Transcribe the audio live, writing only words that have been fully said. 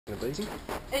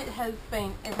It has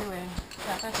been everywhere.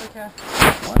 South Africa.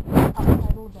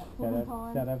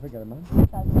 South Africa, man.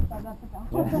 South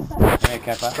Africa. Yeah,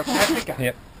 Kappa. South Africa.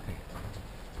 Yep.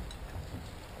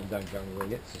 And don't go anywhere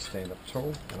yet, so stand up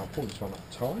tall. And I'll pull this one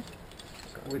up tight.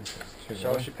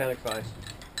 Show us your panic face.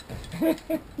 Hold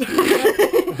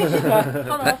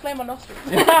on, I'll flame my nostrils.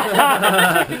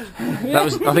 That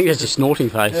was, I think that's your snorting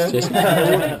face.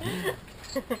 Yeah.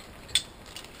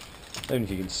 Even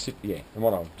if you can sit, yeah. And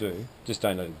what I'll do, just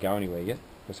don't let it go anywhere yet,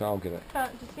 because I'll get it.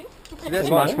 Can't just sit. See, that's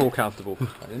much more comfortable.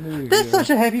 That's such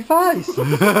a happy face.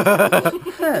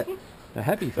 A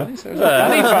happy face? A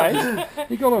funny face?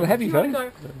 You got on a happy face?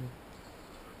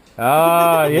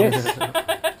 Ah, yes.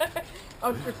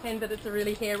 I'll pretend that it's a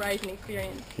really hair-raising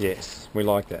experience. Yes, we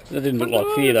like that. That didn't look like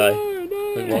fear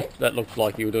though. That looked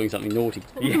like you were doing something naughty.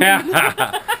 Yeah.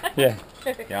 Yeah.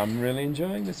 Yeah, I'm really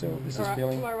enjoying this. This is Alright,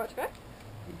 feeling. am I right to go?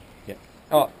 Yeah.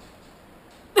 Oh.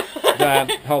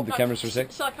 Hold the cameras for a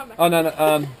sec. Shall I come back? Oh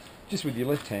no. Just with your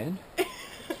left hand.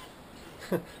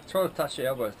 Try to touch your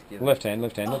elbows together. Left hand,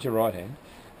 not your right hand.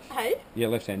 Hey? Yeah,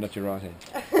 left hand, not your right hand.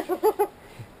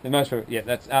 The most people, yeah,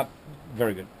 that's up.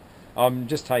 Very good. I'm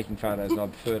just taking photos and I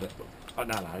prefer to. Oh,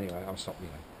 no, anyway, I'll stop you.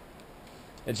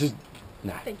 It's just.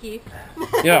 No. Thank you.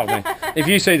 You know what I mean? If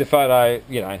you see the photo,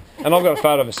 you know, and I've got a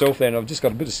photo of myself there and I've just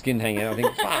got a bit of skin hanging out, I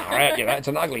think, far out, you know, it's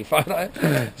an ugly photo.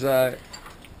 So.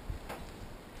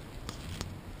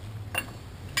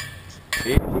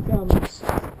 Here she comes.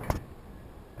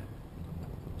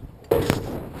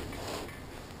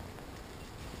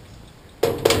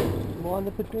 Mind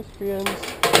the pedestrians.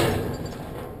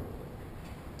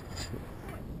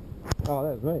 Oh,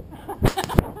 that was me.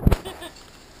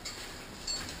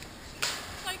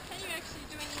 So can you actually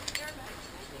do any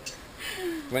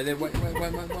aerobatic? Wait there, wait,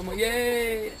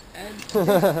 yay! And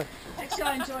Actually,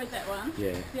 I enjoyed that one.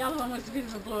 yeah. The other one was a bit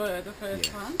of a blur, the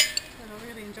first one. But I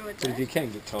really enjoyed So that. if you can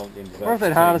get time at the end of that. What if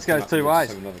that harness goes two ways?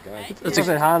 Have another go. It's if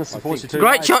that harness supports you two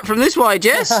Great ways. shot from this way,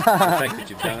 Jess. The fact that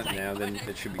you've done it now, then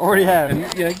it should be Already fine. have. And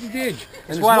you know, you did. And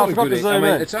it's why I not a forgot good to zoom I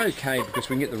mean, in. it's okay because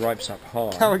we can get the ropes up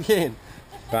Go high. again.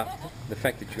 But the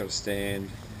fact that you've got to stand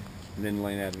and then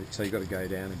lean out of it, so you've got to go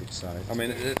down a bit. So I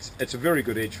mean, it's a very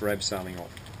good edge for abseiling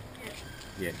off.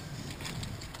 Yeah.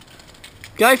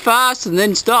 Go fast and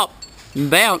then stop and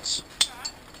bounce.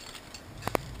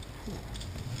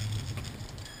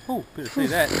 Oh, better see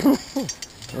that.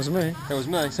 That was me. That was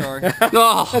me, sorry.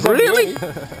 Oh, really?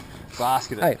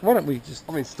 Basket it. Hey, why don't we just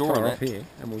I've been throw storing it up it. here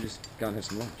and we'll just go and have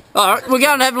some lunch. All right, we're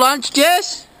going to have lunch,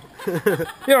 Jess.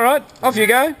 You all right? Off you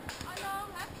go.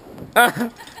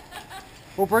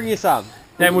 We'll bring you some.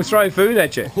 And we'll throw food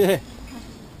at you. Yeah.